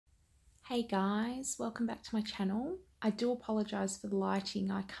Hey guys, welcome back to my channel. I do apologise for the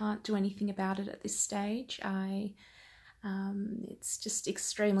lighting. I can't do anything about it at this stage. It's just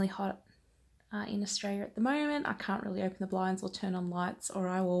extremely hot in Australia at the moment. I can't really open the blinds or turn on lights or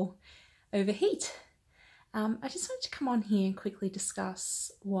I will overheat. I just wanted to come on here and quickly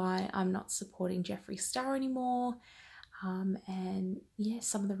discuss why I'm not supporting Jeffree Star anymore, and yeah,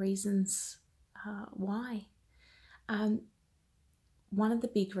 some of the reasons why. One of the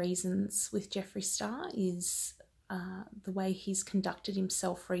big reasons with Jeffree Star is the way he's conducted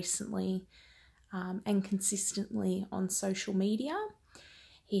himself recently and consistently on social media.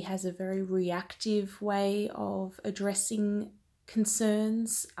 He has a very reactive way of addressing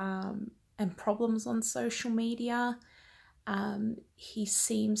concerns and problems on social media. He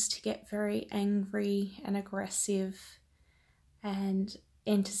seems to get very angry and aggressive and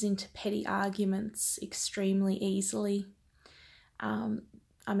enters into petty arguments extremely easily.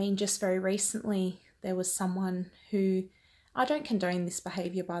 I mean, just very recently, there was someone who, I don't condone this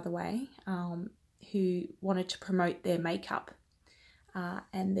behaviour by the way, who wanted to promote their makeup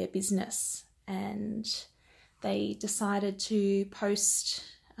and their business, and they decided to post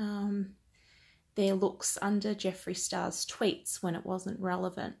their looks under Jeffree Star's tweets when it wasn't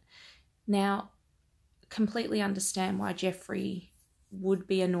relevant. Now, completely understand why Jeffree would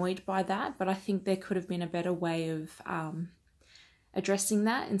be annoyed by that, but I think there could have been a better way of addressing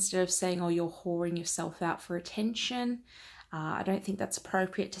that instead of saying, oh, you're whoring yourself out for attention. I don't think that's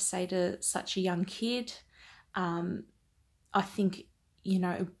appropriate to say to such a young kid. I think, you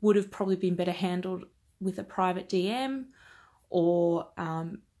know, it would have probably been better handled with a private DM or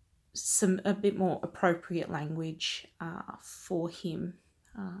a bit more appropriate language for him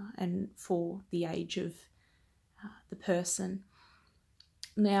and for the age of the person.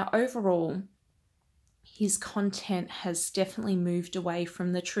 Now, overall, his content has definitely moved away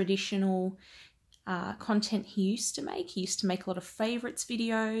from the traditional content he used to make. He used to make a lot of favourites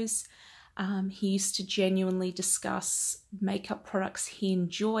videos. He used to genuinely discuss makeup products he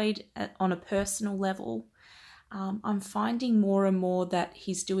enjoyed on a personal level. I'm finding more and more that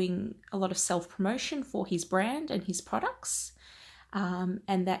he's doing a lot of self-promotion for his brand and his products,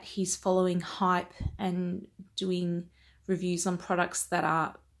 and that he's following hype and doing reviews on products that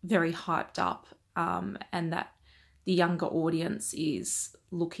are very hyped up, and that the younger audience is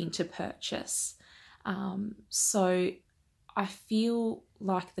looking to purchase. So I feel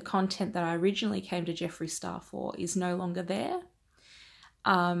like the content that I originally came to Jeffree Star for is no longer there.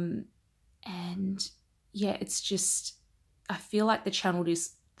 And yeah, it's just, I feel like the channel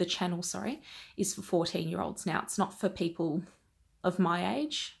is for 14-year-olds now. It's not for people of my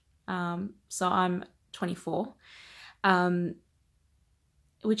age. So I'm 24.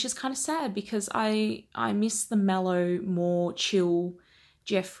 Which is kind of sad because I miss the mellow, more chill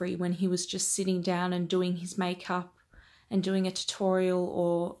Jeffree when he was just sitting down and doing his makeup and doing a tutorial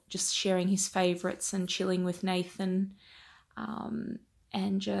or just sharing his favourites and chilling with Nathan,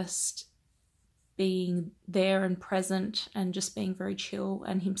 and just being there and present and just being very chill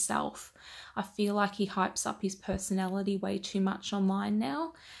and himself. I feel like he hypes up his personality way too much online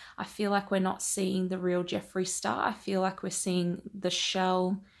now. I feel like we're not seeing the real Jeffree Star. I feel like we're seeing the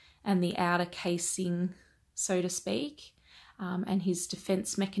shell and the outer casing, so to speak, and his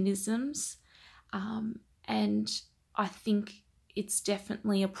defense mechanisms. And I think it's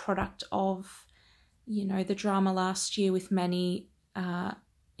definitely a product of, you know, the drama last year with Manny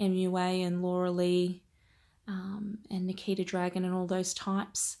MUA and Laura Lee and Nikita Dragon and all those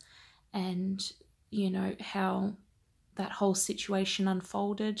types, and, you know, how that whole situation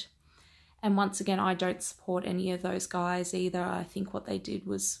unfolded. And once again, I don't support any of those guys either. I think what they did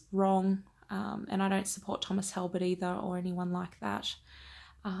was wrong, and I don't support Thomas Halbert either or anyone like that.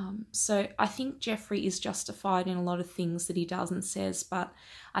 So I think Jeffree is justified in a lot of things that he does and says, but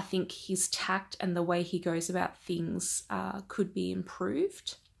I think his tact and the way he goes about things could be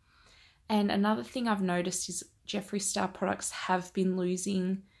improved. And another thing I've noticed is Jeffree Star products have been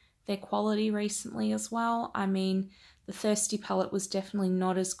losing their quality recently as well. I mean, the Thirsty palette was definitely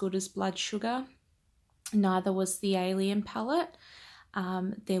not as good as Blood Sugar. Neither was the Alien palette.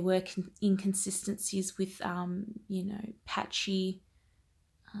 There were inconsistencies with, you know, patchy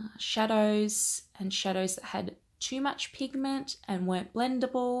shadows and shadows that had too much pigment and weren't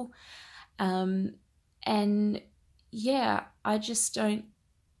blendable. And yeah, I just don't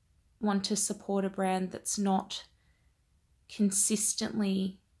want to support a brand that's not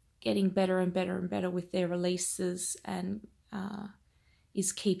consistently getting better and better and better with their releases and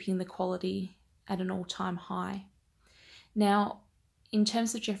is keeping the quality at an all-time high. Now, in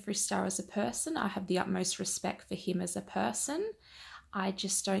terms of Jeffree Star as a person, I have the utmost respect for him as a person. I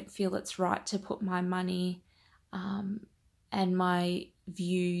just don't feel it's right to put my money and my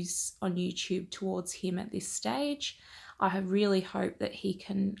views on YouTube towards him at this stage. I really hope that he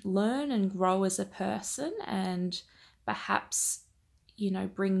can learn and grow as a person and perhaps, you know,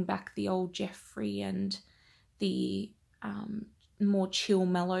 bring back the old Jeffree and the more chill,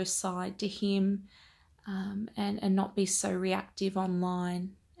 mellow side to him, and not be so reactive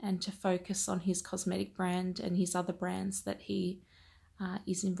online, and to focus on his cosmetic brand and his other brands that he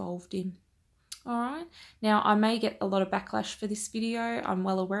is involved in. All right, now I may get a lot of backlash for this video, I'm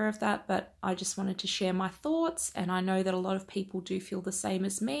well aware of that, but I just wanted to share my thoughts, and I know that a lot of people do feel the same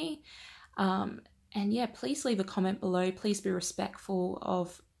as me. And yeah, please leave a comment below. Please be respectful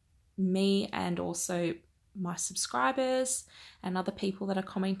of me and also my subscribers and other people that are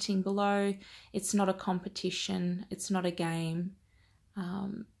commenting below. It's not a competition, it's not a game.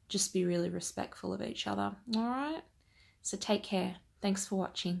 Just be really respectful of each other. All right, so take care. Thanks for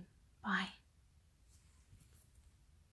watching. Bye.